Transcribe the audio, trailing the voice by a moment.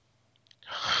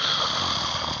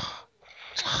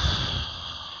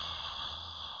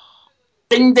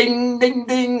Ding, ding, ding,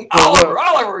 ding. What?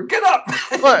 Oliver, get up.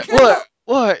 What? Get up.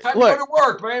 What? Time to go What? to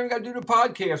work, man. We got to do the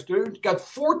podcast, dude. Got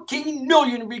 14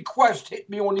 million requests hit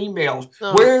me on emails.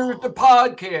 No, Where's the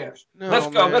podcast? Let's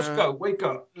no, go. Let's man. go. Wake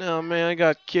up. No, man. I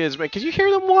got kids, man. Can you hear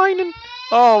them whining?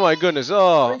 Oh my goodness.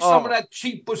 Drink some of that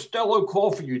cheap Bustelo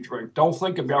coffee you drink. Don't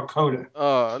think about Kona.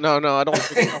 No, no. I don't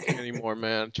drink coffee anymore,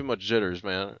 man. Too much jitters,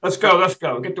 man. Let's go. Let's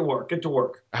go. Get to work. Get to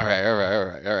work. All right, all right, all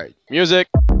right, all right. Music.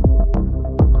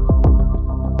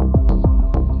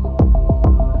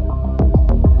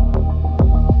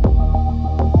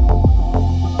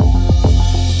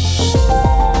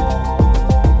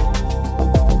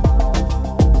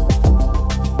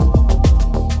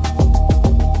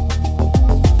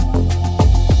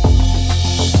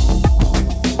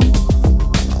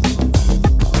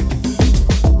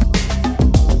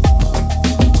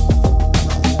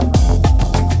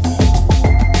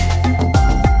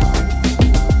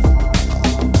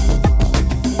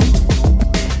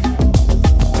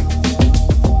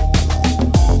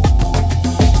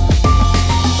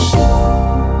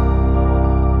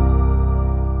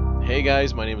 Hey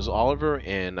guys, my name is Oliver,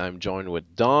 and I'm joined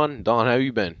with Don. Don, how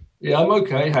you been? Yeah, I'm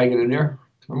okay. Hanging in there.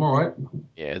 I'm all right.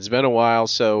 Yeah, it's been a while.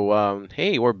 So,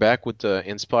 hey, we're back with the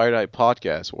Inspired Eye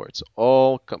podcast, where it's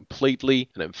all completely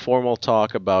an informal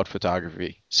talk about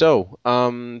photography. So,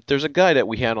 there's a guy that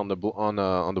we had on the on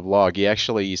the blog. He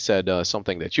actually said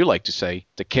something that you like to say: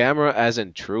 the camera as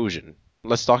intrusion.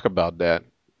 Let's talk about that.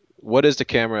 What is the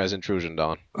camera as intrusion,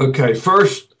 Don? Okay,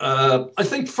 first, I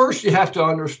think first you have to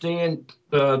understand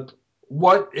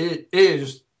what it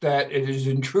is that it is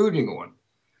intruding on,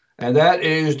 and that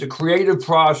is the creative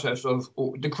process of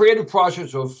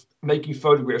making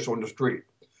photographs on the street.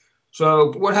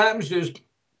 So what happens is,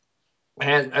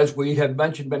 and as we have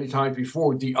mentioned many times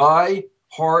before, the eye,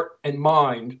 heart, and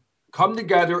mind come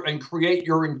together and create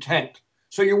your intent.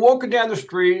 So you're walking down the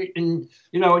street, and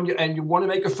you want to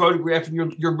make a photograph,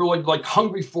 and you're really like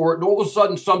hungry for it, and all of a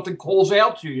sudden something calls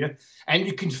out to you, and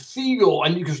you can feel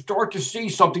and you can start to see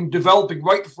something developing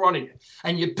right in front of you,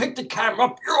 and you pick the camera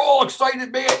up. You're all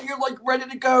excited, man. You're like ready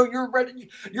to go. You're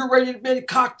ready to man,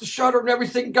 cock the shutter, and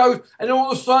everything goes. And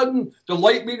all of a sudden, the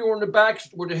light meter on the back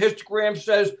where the histogram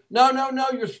says, no, no,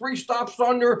 no, you're three stops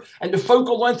under, and the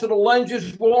focal length of the lens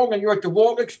is wrong, and you're at the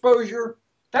wrong exposure.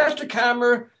 That's the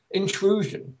camera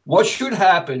intrusion. What should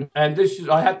happen, and this is,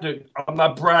 I'm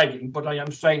not bragging, but I am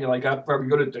saying that I got very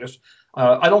good at this.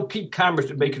 I don't keep cameras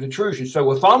that make an intrusion.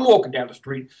 So if I'm walking down the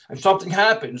street and something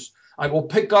happens, I will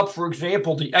pick up, for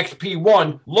example, the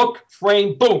XP1, look,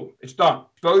 frame, boom, it's done.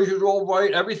 Exposure's all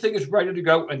right, everything is ready to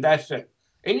go, and that's it.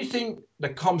 Anything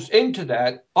that comes into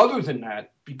that, other than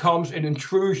that, becomes an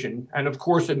intrusion, and of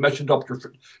course, it messes up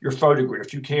your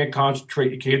photographs. You can't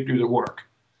concentrate, you can't do the work.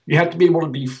 You have to be able to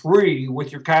be free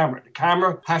with your camera. The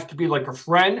camera has to be like a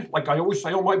friend. Like I always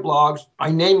say on my blogs, I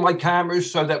name my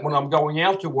cameras so that when I'm going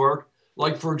out to work,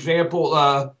 like for example,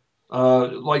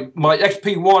 like my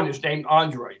XP1 is named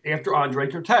Andre after Andre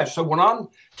Cortez. So when I'm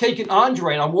taking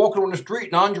Andre and I'm walking on the street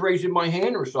and Andre's in my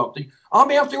hand or something,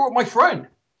 I'm out there with my friend,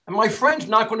 and my friend's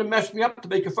not going to mess me up to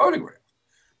make a photograph.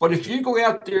 But if Hmm. you go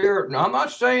out there, and I'm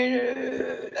not saying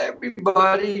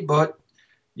everybody, but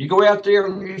you go out there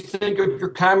and you think of your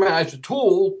camera as a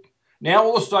tool. Now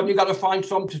all of a sudden you got to find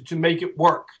something to make it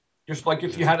work. Just like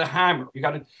if you Hmm. had a hammer,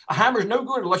 a hammer is no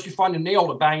good unless you find a nail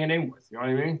to bang it in with. You know what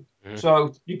I mean? Hmm.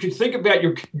 So you can think about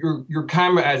your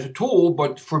camera as a tool,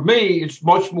 but for me, it's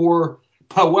much more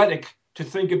poetic to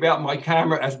think about my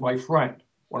camera as my friend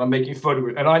when I'm making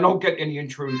photographs, and I don't get any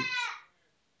intrusions.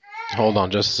 Hold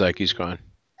on, just a sec. He's crying.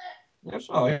 That's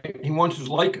all right. He wants his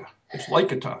Leica. It's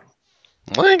Leica time.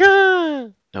 My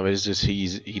God. No, it's just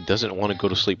he doesn't want to go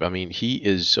to sleep. I mean,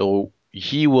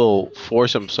 he will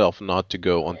force himself not to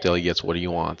go until he gets what he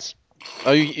wants.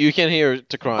 Oh, you can hear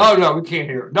the crying. Oh no, we can't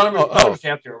hear it. Oh, None of oh, us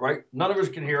out there, right? None of us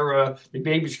can hear the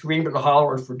baby screaming and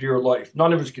hollering for dear life.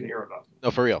 None of us can hear nothing.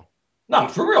 no, for real. No,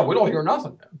 for real, we don't hear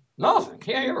nothing, man. Nothing.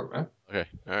 Can't hear it, man. Okay,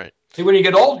 all right. See, when you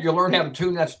get old, you learn how to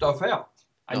tune that stuff out,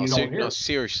 and No, you don't no, hear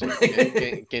seriously.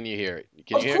 it. Can you hear it?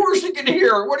 Can you Of hear it? course, you can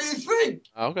hear it. What do you think?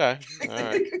 Okay, all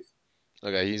right.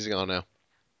 Okay, he's gone now.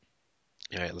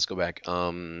 All right, let's go back.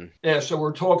 Yeah, so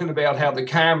we're talking about how the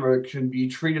camera can be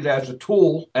treated as a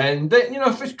tool, and then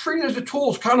if it's treated as a tool,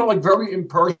 it's kind of like very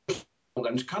impersonal, and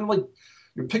it's kind of like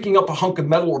you're picking up a hunk of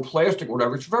metal or plastic or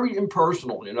whatever. It's very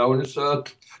impersonal, and it's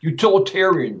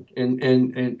utilitarian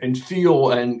in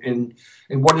feel and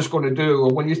in what it's going to do.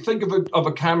 And when you think of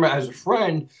a camera as a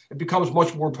friend, it becomes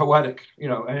much more poetic,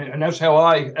 and that's how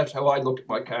I look at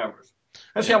my cameras.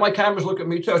 That's Yeah. how my cameras look at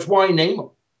me too. That's why I name them.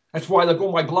 That's why, like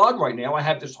on my blog right now, I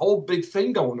have this whole big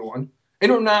thing going on,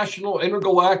 international,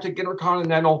 intergalactic,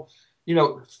 intercontinental,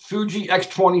 Fuji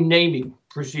X20 naming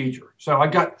procedure. So I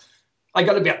got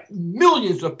about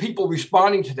millions of people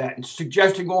responding to that and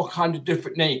suggesting all kinds of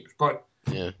different names, but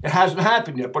Yeah. it hasn't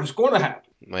happened yet. But it's going to happen.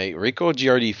 My Ricoh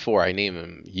GRD4, I name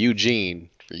him Eugene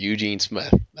for Eugene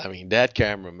Smith. I mean, that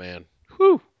camera, man.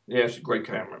 Whew. Yeah, it's a great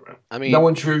camera, man. I mean, No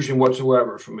intrusion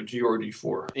whatsoever from a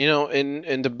GRD4.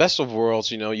 in the best of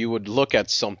worlds, you would look at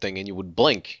something and you would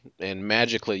blink, and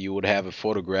magically you would have a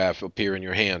photograph appear in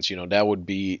your hands. That would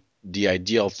be the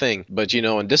ideal thing. But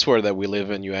in this world that we live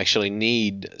in, you actually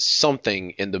need something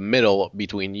in the middle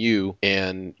between you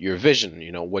and your vision.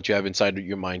 What you have inside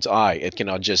your mind's eye. It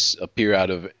cannot just appear out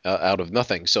of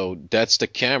nothing. So that's the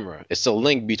camera. It's the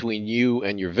link between you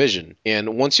and your vision.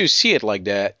 And once you see it like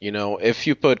that, if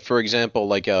you put, for example,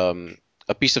 like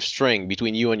a piece of string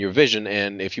between you and your vision,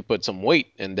 and if you put some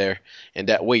weight in there, and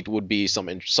that weight would be some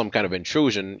kind of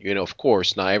intrusion, of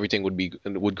course not everything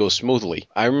would go smoothly.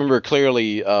 I remember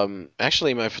clearly,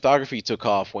 actually my photography took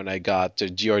off when I got to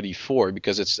GRD4,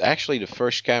 because it's actually the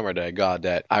first camera that I got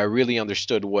that I really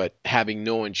understood what having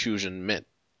no intrusion meant.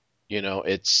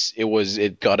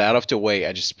 It got out of the way.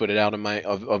 I just put it out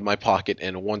of my pocket,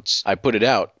 and once I put it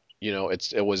out,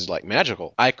 it was like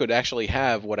magical. I could actually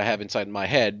have what I have inside my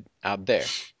head out there.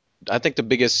 I think the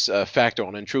biggest factor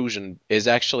on intrusion is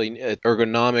actually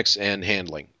ergonomics and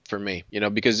handling for me.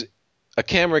 Because a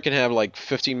camera can have like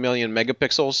 15 million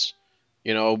megapixels.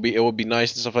 It would be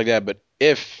nice and stuff like that. But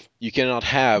if you cannot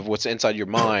have what's inside your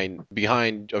mind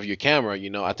behind of your camera,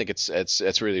 I think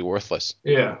it's really worthless.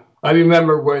 Yeah, I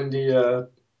remember when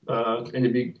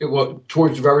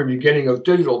towards the very beginning of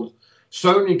digital,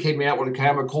 Sony came out with a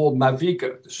camera called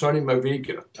Mavica, the Sony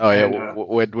Mavica, Oh yeah, and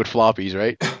with floppies,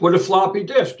 right? with a floppy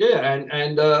disk. Yeah,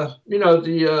 and the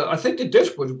I think the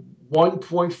disk was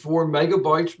 1.4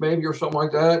 megabytes maybe or something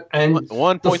like that, and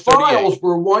One the point thirty eight. files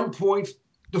were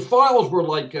the files were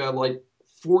like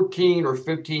 14 or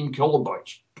 15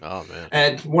 kilobytes. Oh man.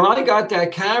 And when I got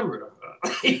that camera,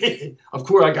 of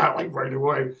course I got like right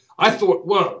away. I thought,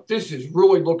 whoa, this is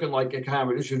really looking like a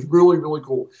camera. This is really, really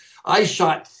cool. I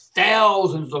shot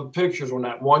thousands of pictures on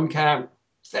that one camera.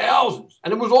 Thousands.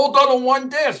 And it was all done on one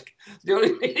disc. You know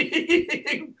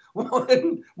what I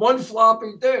mean? one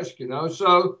floppy disk.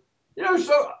 So there's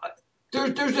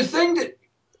a thing that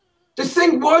the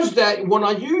thing was that when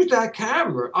I used that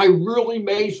camera, I really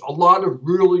made a lot of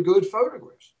really good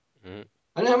photographs. Mhm.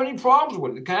 I didn't have any problems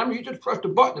with it. The camera, you just pressed a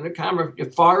button and the camera you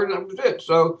fired and that was it.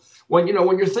 So when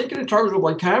you're thinking in terms of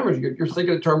like cameras, you're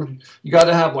thinking in terms you got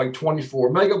to have like 24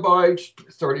 megabytes,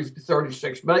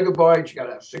 36 megabytes, you got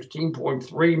to have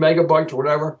 16.3 megabytes or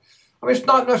whatever. I mean, it's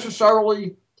not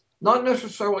necessarily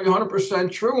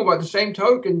 100% true. By the same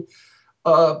token,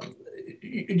 uh,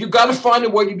 you got to find a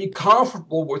way to be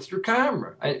comfortable with your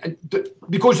camera,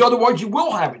 because otherwise you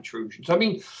will have intrusions. I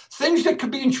mean, things that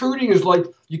could be intruding is like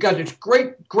you got this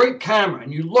great camera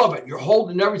and you love it, you're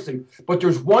holding everything, but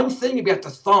there's one thing about the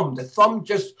thumb. The thumb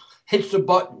just hits a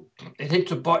button. It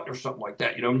hits a button or something like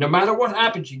that. No matter what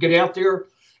happens, you get out there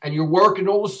and you're working.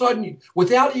 All of a sudden,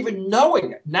 without even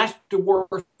knowing it, and that's the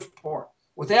worst part.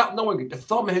 Without knowing it, the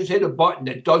thumb has hit a button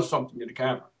that does something to the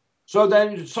camera. So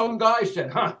then some guy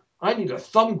said, "Huh, I need a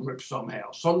thumb grip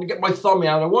somehow, something to get my thumb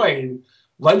out of the way." And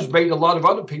Lensmate and a lot of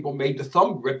other people made the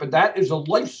thumb grip, and that is a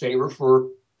lifesaver for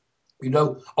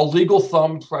illegal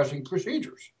thumb pressing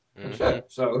procedures. That's Mhm. it.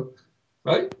 So,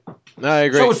 right. No, I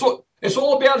So agree. it's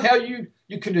all about how you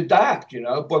can adapt,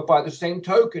 But by the same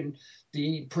token,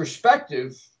 the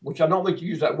perspective, which I don't like to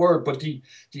use that word, but the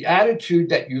attitude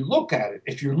that you look at it.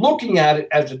 If you're looking at it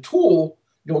as a tool,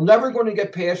 you're never going to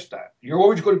get past that. You're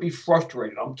always going to be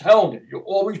frustrated. I'm telling you, you'll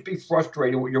always be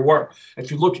frustrated with your work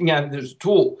if you're looking at it as a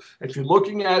tool. If you're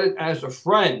looking at it as a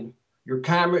friend, your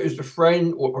camera is a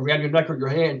friend, or around your neck or your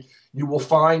hand, you will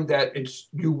find that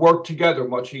you work together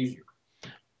much easier.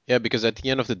 Yeah, because at the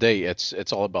end of the day,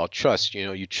 it's all about trust.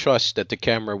 You trust that the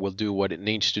camera will do what it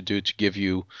needs to do to give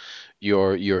you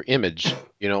your image.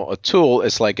 A tool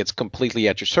is like it's completely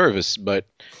at your service, but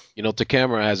the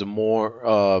camera has a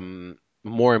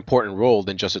more important role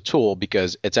than just a tool,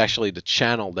 because it's actually the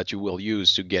channel that you will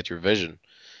use to get your vision.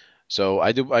 So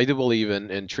I do believe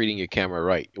in treating your camera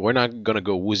right. We're not gonna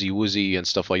go woozy woozy and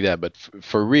stuff like that, but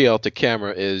for real, the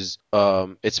camera is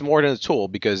it's more than a tool,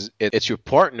 because it's your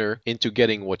partner into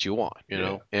getting what you want.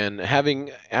 Yeah. And I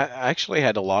actually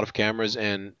had a lot of cameras,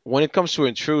 and when it comes to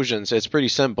intrusions, it's pretty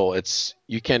simple. It's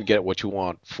you can't get what you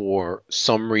want for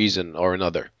some reason or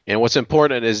another. And what's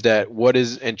important is that what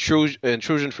is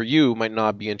intrusion for you might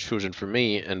not be intrusion for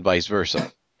me, and vice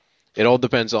versa. It all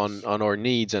depends on our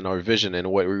needs and our vision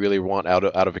and what we really want out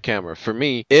of a camera. For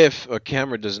me, if a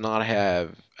camera does not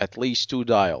have at least two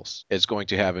dials, it's going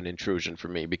to have an intrusion for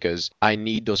me because I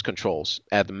need those controls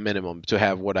at the minimum to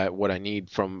have what I need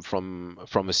from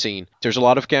a scene. There's a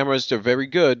lot of cameras, they're very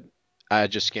good. I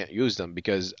just can't use them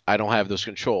because I don't have those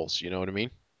controls, you know what I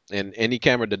mean? And any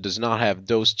camera that does not have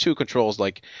those two controls,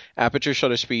 like aperture,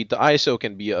 shutter speed, the ISO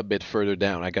can be a bit further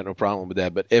down. I got no problem with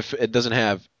that. But if it doesn't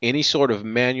have any sort of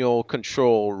manual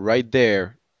control right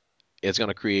there, it's going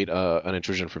to create an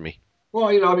intrusion for me. Well,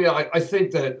 I mean, I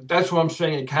think that's what I'm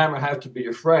saying. A camera has to be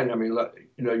a friend. I mean,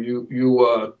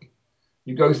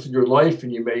 you go through your life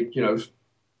and you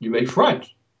make friends,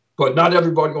 but not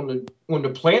everybody on the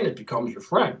planet becomes your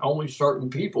friend. Only certain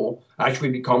people actually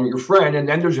become your friend, and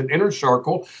then there's an inner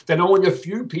circle that only a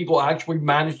few people actually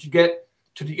manage to get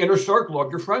to the inner circle of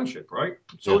your friendship, right?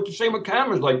 So Yeah, it's the same with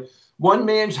cameras. Like one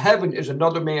man's heaven is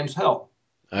another man's hell.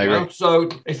 I agree. So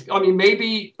if I mean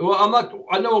maybe well I'm not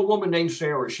I know a woman named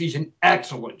Sarah. She's an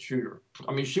excellent shooter.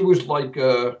 I mean she was like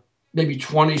maybe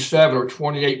 27 or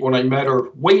 28 when I met her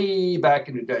way back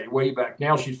in the day, way back.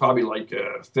 Now she's probably like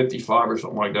 55 or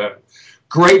something like that.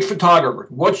 Great photographer.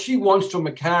 What she wants from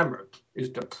a camera is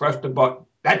to press the button.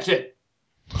 That's it.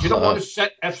 She don't want to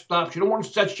set f-stop. She don't want to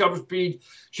set shutter speed.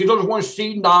 She doesn't want to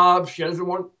see knobs. Doesn't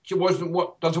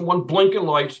want blinking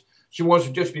lights. She wants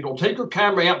to just be able to take her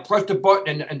camera out, press the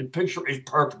button, and the picture is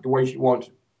perfect the way she wants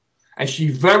it. And she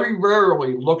very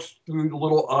rarely looks through the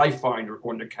little eye finder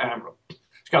on the camera.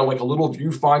 It's got like a little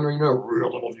viewfinder, a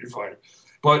real little viewfinder.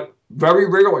 But very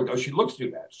rarely does she look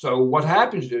through that. So what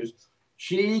happens is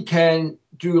she can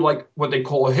do like what they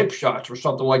call hip shots or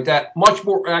something like that, much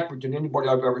more accurate than anybody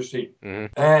I've ever seen. Hmm.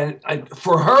 And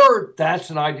for her, that's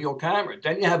an ideal camera.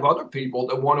 Then you have other people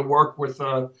that want to work with,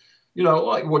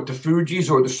 like with the Fujis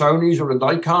or the Sonys or the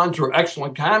Nikons are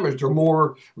excellent cameras. They're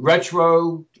more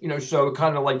retro, so it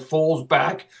kind of like falls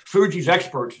back. Fuji's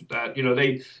experts at that.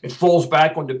 It falls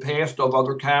back on the past of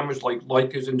other cameras like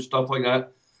Leicas and stuff like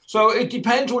that. So it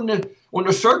depends on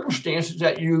the circumstances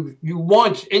that you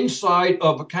want inside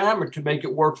of a camera to make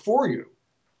it work for you.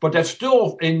 But that's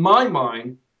still, in my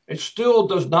mind, it still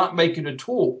does not make it a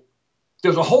tool.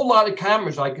 There's a whole lot of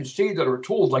cameras I can see that are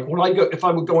tools. Like if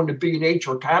I would go into B&H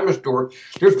or a camera store,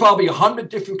 there's probably 100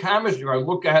 different cameras there I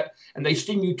look at, and they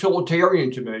seem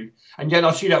utilitarian to me. And yet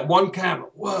I'll see that one camera.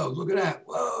 Whoa, look at that.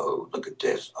 Whoa, look at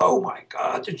this. Oh my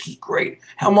God, this is great.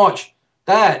 How much?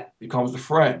 That becomes a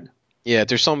friend. Yeah,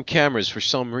 there's some cameras for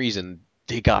some reason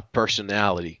they got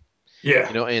personality,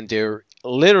 Yeah, and they're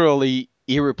literally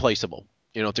irreplaceable.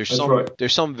 There's that's some right.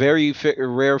 there's some very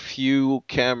rare few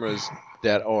cameras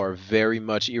that are very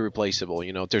much irreplaceable.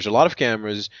 There's a lot of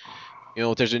cameras.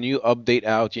 There's a new update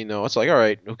out. It's like, all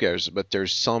right, who cares? But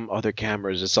there's some other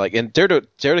cameras. It's like, and they're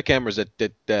the cameras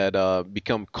that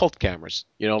become cult cameras.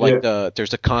 Like Yeah.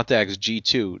 there's the Contax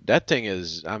G2. That thing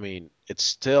is, I mean, it's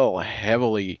still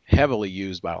heavily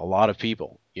used by a lot of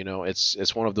people.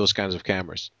 It's one of those kinds of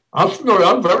cameras. I'm familiar.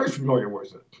 I'm very familiar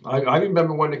with it. I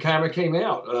remember when the camera came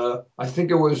out. I think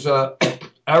it was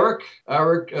Eric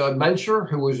Mencher,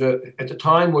 who was at the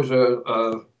time was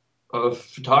a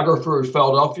photographer in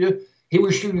Philadelphia. He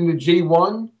was shooting the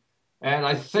G1, and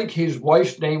I think his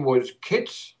wife's name was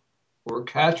Kitts or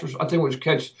Katz, or I think it was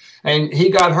Kitts, and he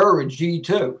got her a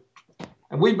G2.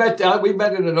 And we met at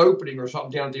an opening or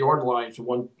something down at the Art Alliance at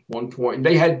one point, and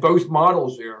they had both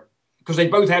models there because they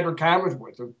both had their cameras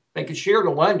with them. They could share the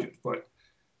lenses, but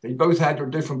they both had their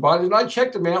different bodies. And I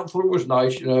checked them out and thought it was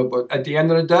nice, But at the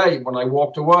end of the day, when I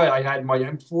walked away, I had my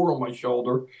M4 on my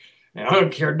shoulder. And I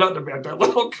don't care nothing about that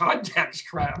little contacts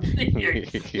crap. The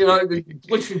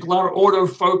glitch and glamour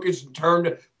autofocus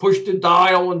and push the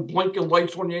dial and blinking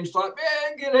lights on the inside.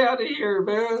 Man, get out of here,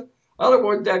 man. I don't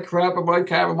want that crap in my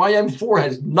camera. My M4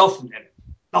 has nothing in it.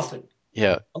 Nothing.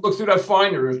 Yeah, I looked through that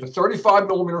finder. There's the 35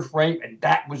 millimeter frame, and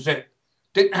that was it.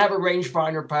 Didn't have a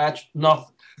rangefinder patch,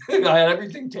 nothing. I had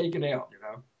everything taken out.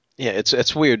 yeah,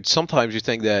 it's weird. Sometimes you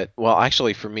think that, well,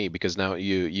 actually for me, because now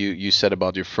you said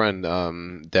about your friend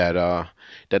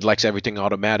that likes everything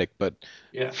automatic, but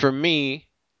Yeah. for me,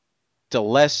 the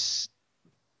less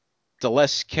the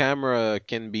less camera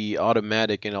can be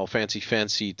automatic and all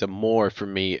fancy, the more for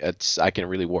me it's I can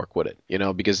really work with it.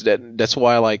 Because that's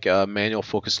why I like manual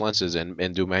focus lenses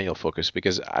and do manual focus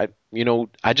because I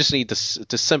just need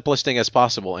the simplest thing as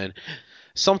possible. And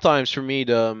sometimes for me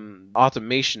the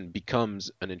automation becomes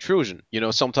an intrusion.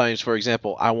 Sometimes, for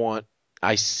example,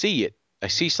 I see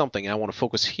something and I want to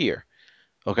focus here.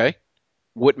 Okay,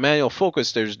 with manual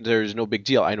focus, there's no big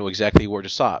deal. I know exactly where to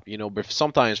stop. But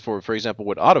sometimes, for example,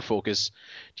 with autofocus,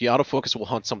 the autofocus will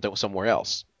hunt something somewhere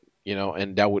else.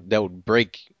 And that would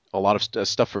break a lot of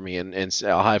stuff for me, and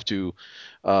I'll have to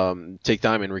take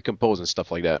time and recompose and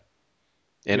stuff like that.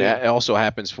 And Yeah. it also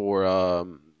happens for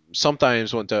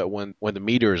sometimes when the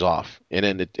meter is off, and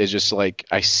then it's just like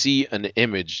I see an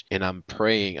image and I'm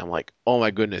praying. I'm like, oh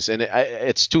my goodness, and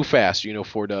it's too fast,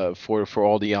 for for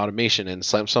all the automation, and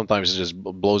sometimes it just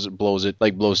blows the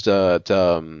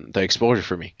exposure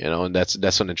for me, and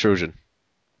that's an intrusion.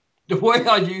 The way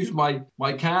I use my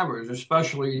cameras,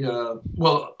 especially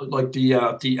like the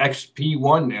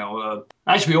XP1 now,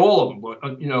 actually all of them. But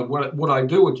what I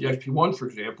do with the XP1, for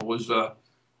example, is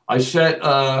I set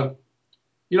the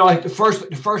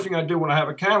first thing I do when I have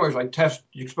a camera is I test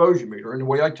the exposure meter, and the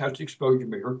way I test the exposure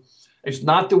meter, it's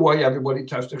not the way everybody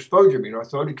tests the exposure meter. I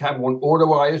throw the camera on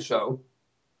auto ISO.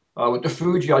 With the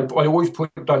Fuji, I always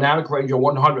put dynamic range on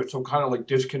 100, so it kind of like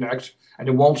disconnects and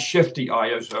it won't shift the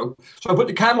ISO. So I put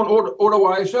the camera on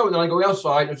auto ISO, and then I go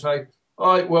outside and say,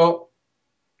 all right, well,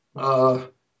 uh,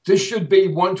 this should be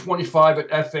 125 at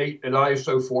f8 at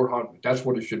ISO 400. That's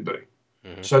what it should be.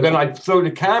 Hmm. So then I set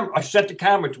the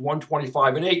camera to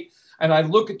 125 at 8, and I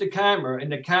look at the camera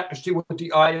and the cat to see what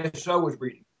the ISO is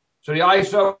reading. So the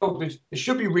ISO it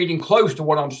should be reading close to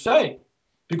what I'm saying,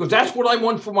 because that's what I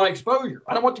want for my exposure.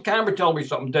 I don't want the camera telling me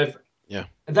something different. Yeah.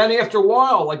 And then after a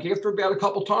while, like after about a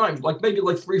couple times, like maybe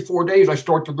like 3, 4 days, I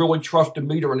start to really trust the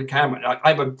meter and the camera. I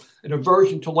have an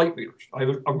aversion to light meters. I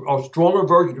have a strong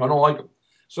aversion. I don't like them.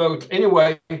 So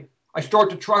anyway, I start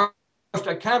to trust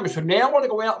that camera. So now I want to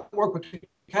go out and work with the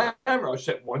camera. I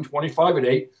set 125 at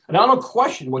 8, and I don't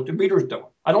question what the meter's doing.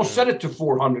 I don't Hmm. set it to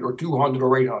 400 or 200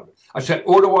 or 800. I set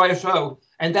auto ISO,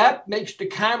 and that makes the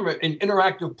camera an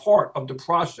interactive part of the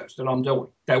process that I'm doing.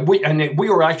 That we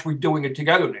are actually doing it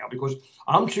together now, because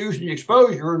I'm choosing the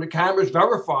exposure and the camera's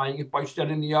verifying it by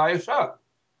setting the ISO.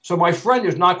 So my friend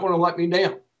is not going to let me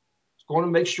down. It's going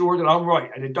to make sure that I'm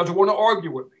right, and it doesn't want to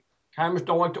argue with me. Cameras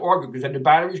don't like to argue, because then the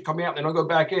batteries come out and they don't go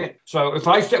back in. So if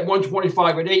I set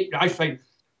 125 at 8, I say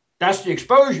that's the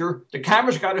exposure. The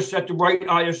camera's got to set the right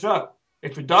ISO.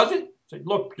 If it doesn't, say,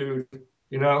 look, dude,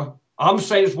 I'm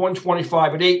saying it's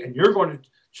 125 at 8, and you're going to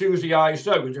choose the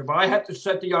ISO. Because if I have to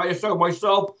set the ISO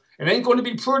myself, it ain't going to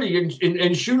be pretty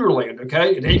in shooter land,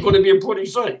 okay? It ain't going to be a pretty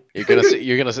sight.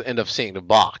 You're gonna end up seeing the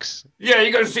box. Yeah,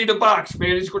 you're going to see the box,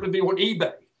 man. It's going to be on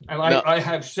eBay. And No, I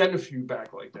have sent a few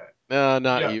back like that.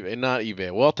 not Yeah. eBay, not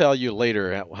eBay. We'll tell you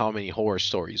later how many horror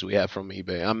stories we have from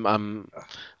eBay.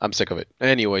 I'm sick of it.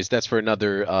 Anyways, that's for Yeah,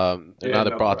 another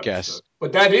another podcast. episode.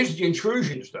 But that is the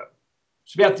intrusion stuff.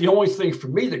 It's about the only thing for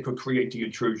me that could create the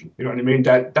intrusion. You know what I mean?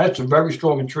 That's a very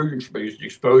strong intrusion for me, is the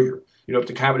exposure. If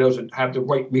the camera doesn't have the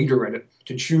right meter in it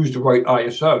to choose the right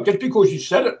ISO, just because you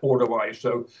set it auto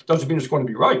ISO doesn't mean it's going to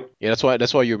be right. Yeah,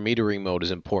 that's why your metering mode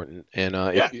is important. And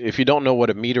Yeah. if you don't know what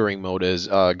a metering mode is,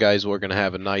 guys, we're gonna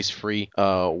have a nice free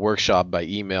workshop by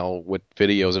email with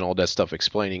videos and all that stuff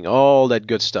explaining all that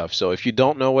good stuff. So if you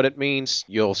don't know what it means,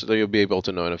 you'll be able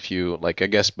to know in a few, like I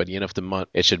guess by the end of the month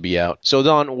it should be out. So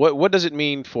Don, what does it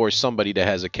mean for somebody that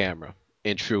has a camera?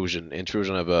 Intrusion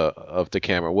of the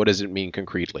camera. What does it mean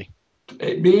concretely?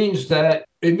 It means that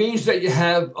you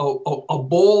have a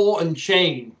ball and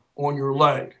chain on your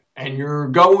leg, and you're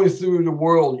going through the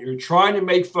world. You're trying to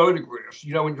make photographs,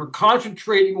 and you're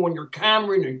concentrating on your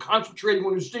camera and you're concentrating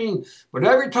on the scene. But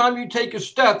every time you take a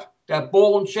step, that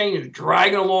ball and chain is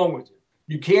dragging along with you.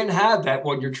 You can't have that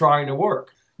when you're trying to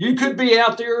work. You could be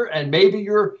out there, and maybe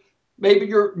you're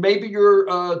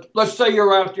let's say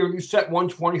you're out there and you set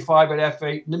 125 at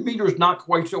f8, and the meter is not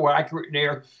quite so accurate in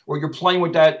there, or you're playing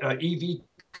with that EV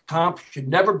comp. Should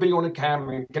never be on a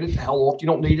camera. Get it the hell off. You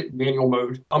don't need it in manual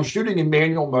mode. I'm shooting in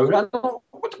manual mode. I don't.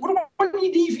 What do I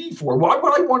need EV for? Why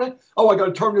would I want to? Oh, I got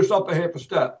to turn this up a half a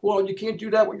step. Well, you can't do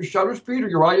that with your shutter speed or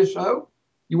your ISO.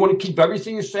 You want to keep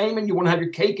everything the same, and you want to have your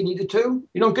cake and eat it too.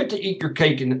 You don't get to eat your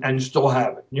cake and still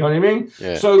have it. You know what I mean?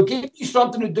 Yeah. So give me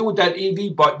something to do with that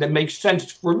EV button that makes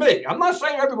sense for me. I'm not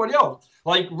saying everybody else.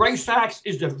 Like Ray Sachs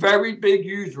is a very big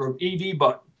user of EV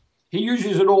button. He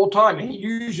uses it all the time, and he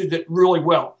uses it really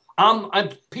well. I'm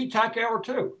Pete Hour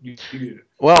too. Uses it.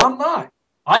 Well, I'm not.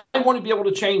 I want to be able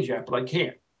to change that, but I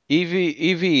can't.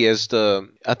 EV is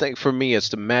I think for me it's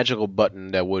the magical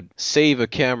button that would save a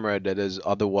camera that is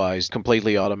otherwise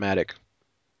completely automatic.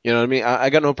 You know what I mean?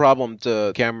 I got no problem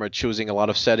to camera choosing a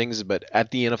lot of settings, but at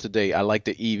the end of the day, I like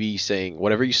the EV saying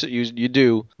whatever you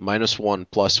do, -1,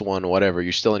 +1, whatever,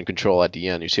 you're still in control at the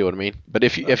end. You see what I mean? But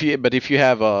if you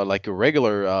have like a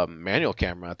regular manual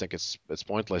camera, I think it's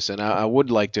pointless. And I would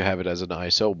like to have it as an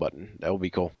ISO button. That would be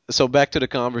cool. So back to the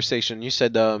conversation, you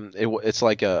said it's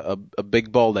like a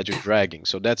big ball that you're dragging.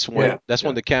 So Yeah, that's when yeah,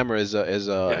 the camera is a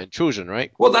yeah. intrusion, right?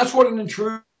 Well, that's what an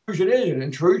intrusion is. An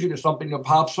intrusion is something that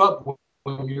pops up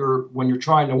when you're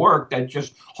trying to work that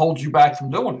just holds you back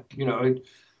from doing it.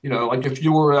 Like if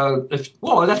you were, if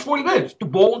well, that's what it is. The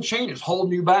ball and chain is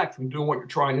holding you back from doing what you're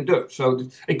trying to do. So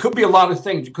it could be a lot of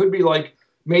things. It could be like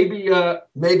maybe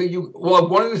you. Well,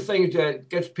 one of the things that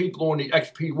gets people on the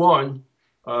XP1,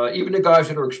 even the guys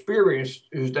that are experienced,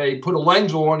 is they put a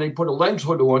lens on, they put a lens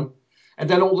hood on, and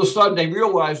then all of a sudden they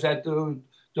realize that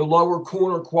the lower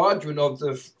corner quadrant of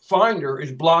the finder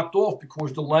is blocked off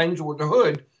because the lens or the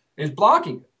hood is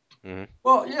blocking it. Hmm.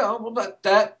 Well, yeah, well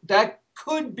that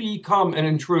could become an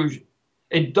intrusion.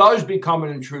 It does become an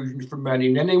intrusion for many,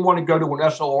 and then they want to go to an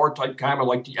SLR type camera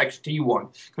like the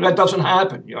XT1, because that doesn't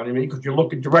happen. You know what I mean? Because you're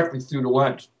looking directly through the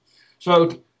lens.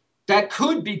 So that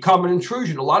could become an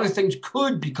intrusion. A lot of things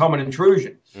could become an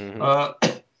intrusion. Hmm. Uh,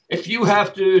 if you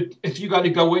got to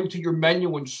go into your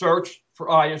menu and search for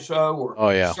ISO or Oh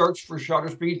yeah. search for shutter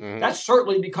speed, Hmm. that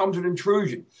certainly becomes an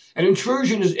intrusion. An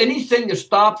intrusion is anything that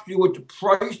stops you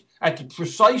at the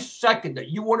precise second that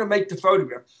you want to make the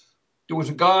photograph. There was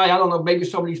a guy, I don't know, maybe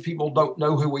some of these people don't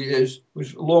know who he is. It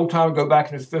was a long time ago, back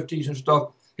in the 50s and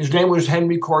stuff. His name was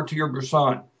Henry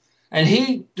Cartier-Bresson. And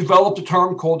he developed a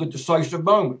term called the decisive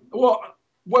moment. Well,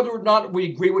 whether or not we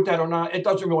agree with that or not, it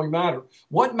doesn't really matter.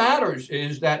 What matters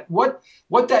is that what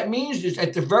that means is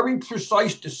at the very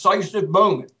precise, decisive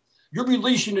moment, you're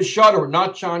releasing the shutter,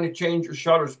 not trying to change your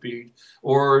shutter speed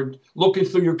or looking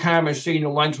through your camera, seeing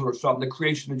a lens or something that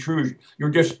creates an intrusion. You're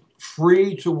just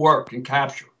free to work and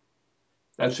capture.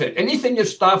 That's it. Anything that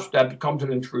stops that becomes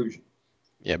an intrusion.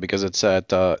 Yeah, because it's at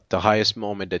the highest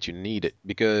moment that you need it.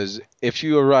 Because if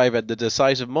you arrive at the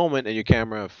decisive moment and your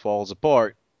camera falls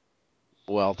apart,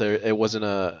 well, there it wasn't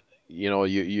a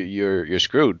you're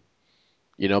screwed.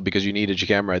 Because you needed your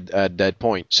camera at that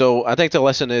point. So I think the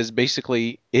lesson is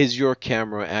basically, is your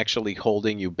camera actually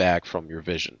holding you back from your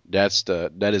vision?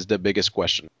 That is the biggest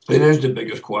question. It is the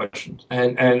biggest question,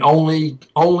 and only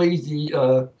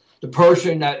the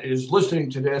person that is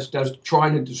listening to this that's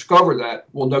trying to discover that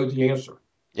will know the answer.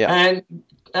 Yeah. And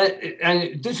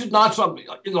and this is not something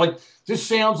like this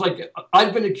sounds like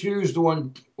I've been accused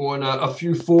on a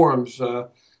few forums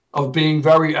of being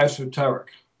very esoteric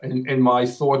in my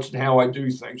thoughts and how I do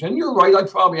things. And you're right, I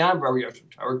probably am very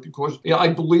esoteric because I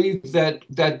believe that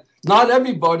not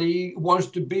everybody wants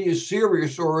to be as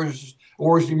serious or as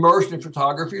immersed in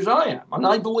photography as I am. And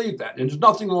I believe that. And there's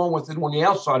nothing wrong with it on the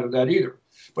outside of that either.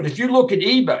 But if you look at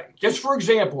eBay, just for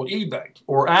example, eBay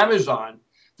or Amazon,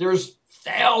 there's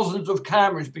thousands of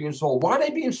cameras being sold. Why are they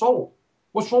being sold?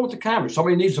 What's wrong with the cameras?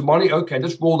 Somebody needs the money. Okay,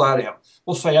 let's rule that out.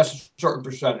 We'll say that's a certain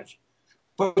percentage.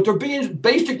 But they're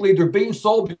being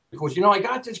sold because I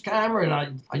got this camera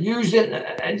and I use it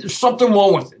and there's something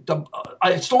wrong with it.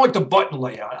 It's not like the button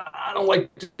layout. I don't like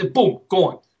the boom,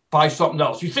 gone. Buy something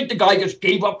else. You think the guy just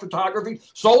gave up photography,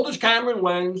 sold his camera and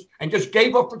lens, and just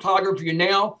gave up photography, and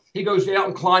now he goes out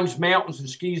and climbs mountains and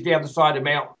skis down the side of the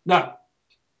mountain? No,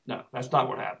 no, that's not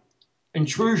what happened.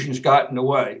 Intrusions got in the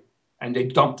way, and they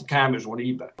dumped the cameras on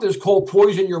eBay. It's called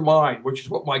poison your mind, which is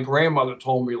what my grandmother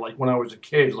told me, like when I was a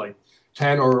kid, like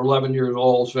 10 or 11 years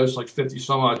old. So that's like 50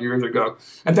 some odd years ago.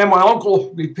 And then my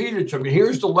uncle repeated to me.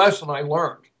 Here's the lesson I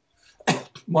learned.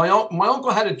 My uncle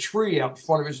had a tree out in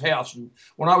front of his house, and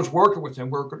when I was working with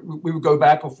him, we would go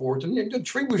back and forth, and the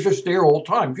tree was just there all the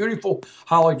time. Beautiful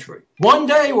holly tree. One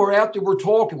day we're out there, we're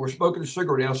talking, we're smoking a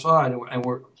cigarette outside, and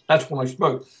we're that's when I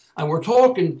smoked, and we're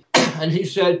talking, and he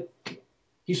said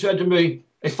to me,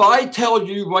 if I tell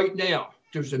you right now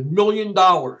there's $1 million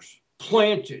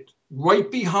planted right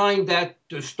behind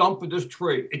the stump of this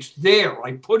tree, it's there.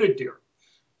 I put it there.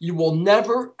 You will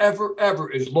never, ever,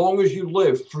 ever, as long as you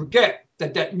live, forget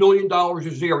that $1 million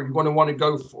is there and you're going to want to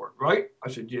go for it, right?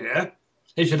 I said, yeah.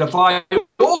 He said, if I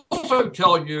also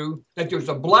tell you that there's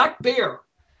a black bear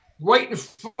right in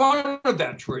front of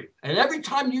that tree, and every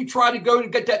time you try to go to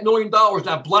get that $1 million,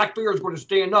 that black bear is going to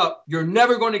stand up, you're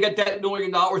never going to get that $1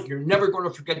 million. You're never going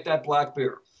to forget that black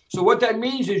bear. So what that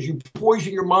means is you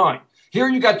poison your mind. Here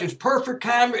you got this perfect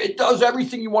camera. It does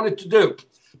everything you want it to do.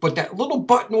 But that little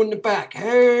button on the back,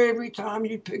 every time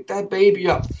you pick that baby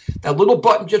up, that little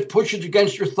button just pushes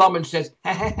against your thumb and says,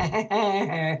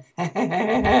 eBay,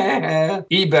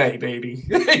 baby.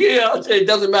 Yeah, it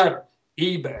doesn't matter.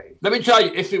 eBay. Let me tell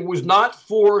you, if it was not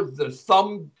for the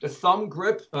thumb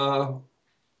grip, I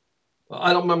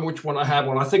don't remember which one I have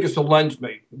on. I think it's the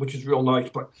Lensmate, which is real nice.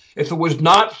 But if it was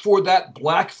not for that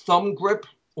black thumb grip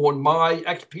on my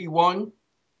XP1,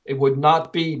 it would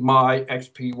not be my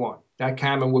XP1. That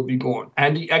camera would be gone,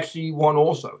 and the XE1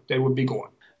 also. They would be gone.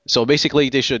 So basically,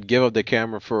 they should give up the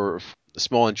camera for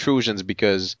small intrusions,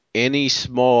 because any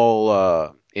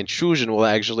small intrusion will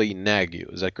actually nag you.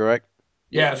 Is that correct?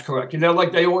 Yeah, it's correct.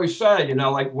 Like they always say,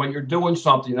 like when you're doing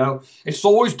something, it's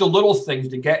always the little things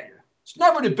that get you. It's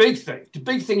never the big things. The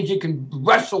big things you can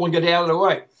wrestle and get out of the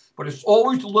way, but it's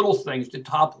always the little things that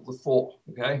topple the fall.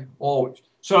 Okay, always.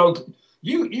 So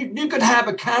you could have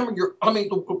a camera. I mean,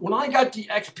 when I got the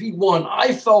XP1,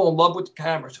 I fell in love with the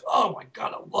cameras. Oh my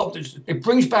God, I love this. It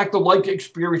brings back the Leica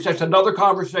experience. That's another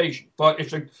conversation, but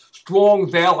it's a strong,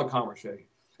 valid conversation.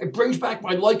 It brings back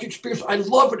my Leica experience. I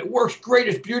love it. It works great.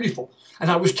 It's beautiful. And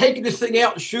I was taking this thing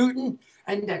out and shooting,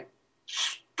 and that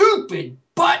stupid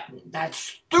button,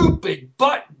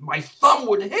 my thumb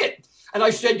would hit. And I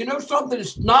said, you know something?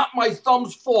 It's not my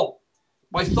thumb's fault.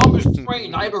 My thumb is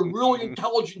trained. I have a really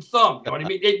intelligent thumb. You know what I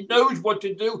mean? It knows what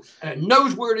to do and it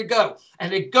knows where to go.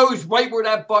 And it goes right where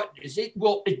that button is.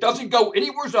 It doesn't go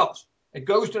anywhere else. It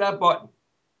goes to that button.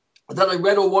 And then I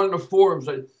read on one of the forums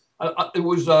that it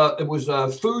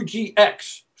was Fuji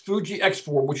X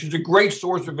forum, which is a great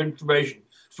source of information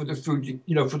for the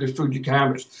Fuji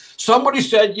cameras. Somebody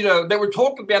said, they were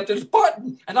talking about this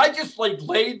button, and I just like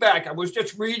laid back. I was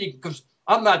just reading because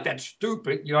I'm not that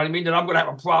stupid, you know what I mean? That I'm going to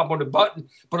have a problem with the button,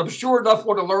 but I'm sure enough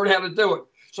want to learn how to do it.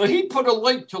 So he put a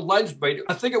link to LensMate.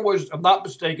 I think it was, I'm not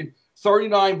mistaken,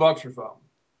 $39 or something.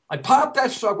 I popped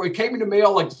that sucker. It came in the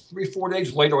mail like 3, 4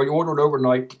 days later. I ordered it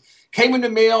overnight. Came in the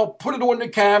mail, put it on the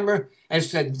camera, and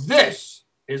said, "This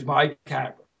is my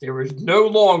camera. There is no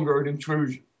longer an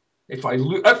intrusion."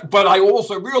 But I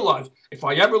also realized if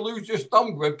I ever lose this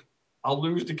thumb grip, I'll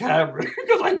lose the camera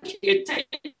because I can't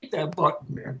take that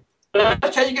button, man.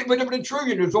 That's how you get rid of an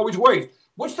intrusion. There's always ways.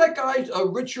 What's that guy's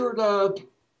Richard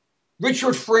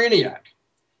Franiak?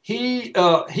 He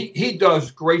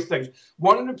does great things.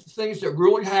 One of the things that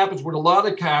really happens with a lot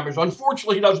of cameras,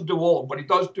 unfortunately, he doesn't do all, but he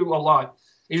does do a lot,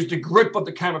 is the grip of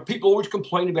the camera. People always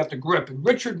complain about the grip, and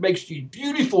Richard makes these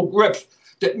beautiful grips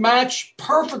that match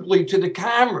perfectly to the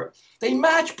camera. They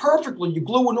match perfectly. You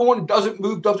glue it on, it doesn't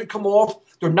move, doesn't come off.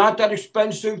 They're not that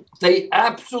expensive. They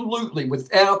absolutely,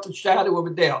 without the shadow of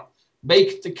a doubt,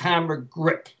 make the camera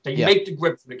grip. They Yeah. make the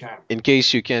grip for the camera. In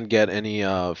case you can't get any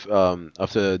of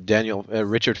the Daniel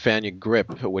Richard Fania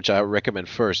grip, which I recommend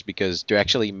first because they're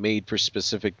actually made for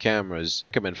specific cameras.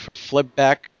 Recommend flip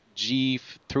back G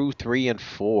through 3 and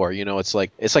 4. It's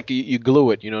like you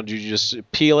glue it. You just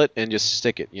peel it and just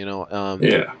stick it.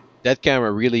 Yeah. That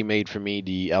camera really made for me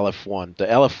the LF1. The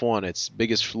LF1, its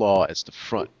biggest flaw is the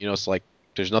front. It's like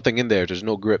there's nothing in there. There's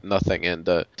no grip, nothing. And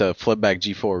the flipback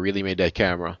G4 really made that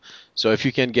camera. So if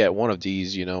you can get one of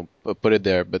these, put it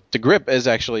there. But the grip is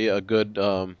actually a good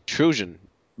intrusion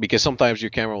because sometimes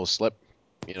your camera will slip.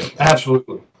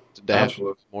 Absolutely. That happens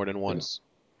Absolutely. more than Yeah. once.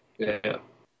 Yeah.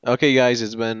 Okay, guys,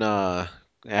 it's been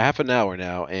half an hour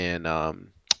now, and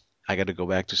I gotta go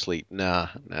back to sleep. Nah,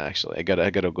 actually, I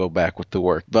gotta go back with the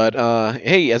work. But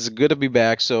hey, it's good to be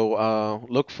back. So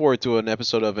look forward to an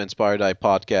episode of Inspired Eye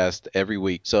podcast every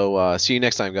week. So see you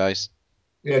next time, guys.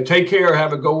 Yeah. Take care.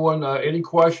 Have a good one. Any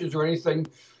questions or anything,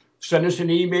 send us an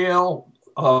email.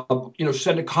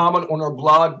 Send a comment on our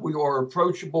blog. We are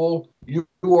approachable. You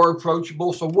are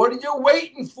approachable. So what are you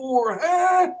waiting for?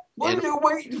 Huh? What And are you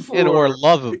waiting and we're for?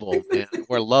 lovable, man.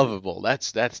 We're lovable.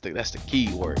 That's the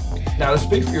key word. Now,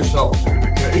 speak for yourself.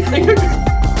 Okay?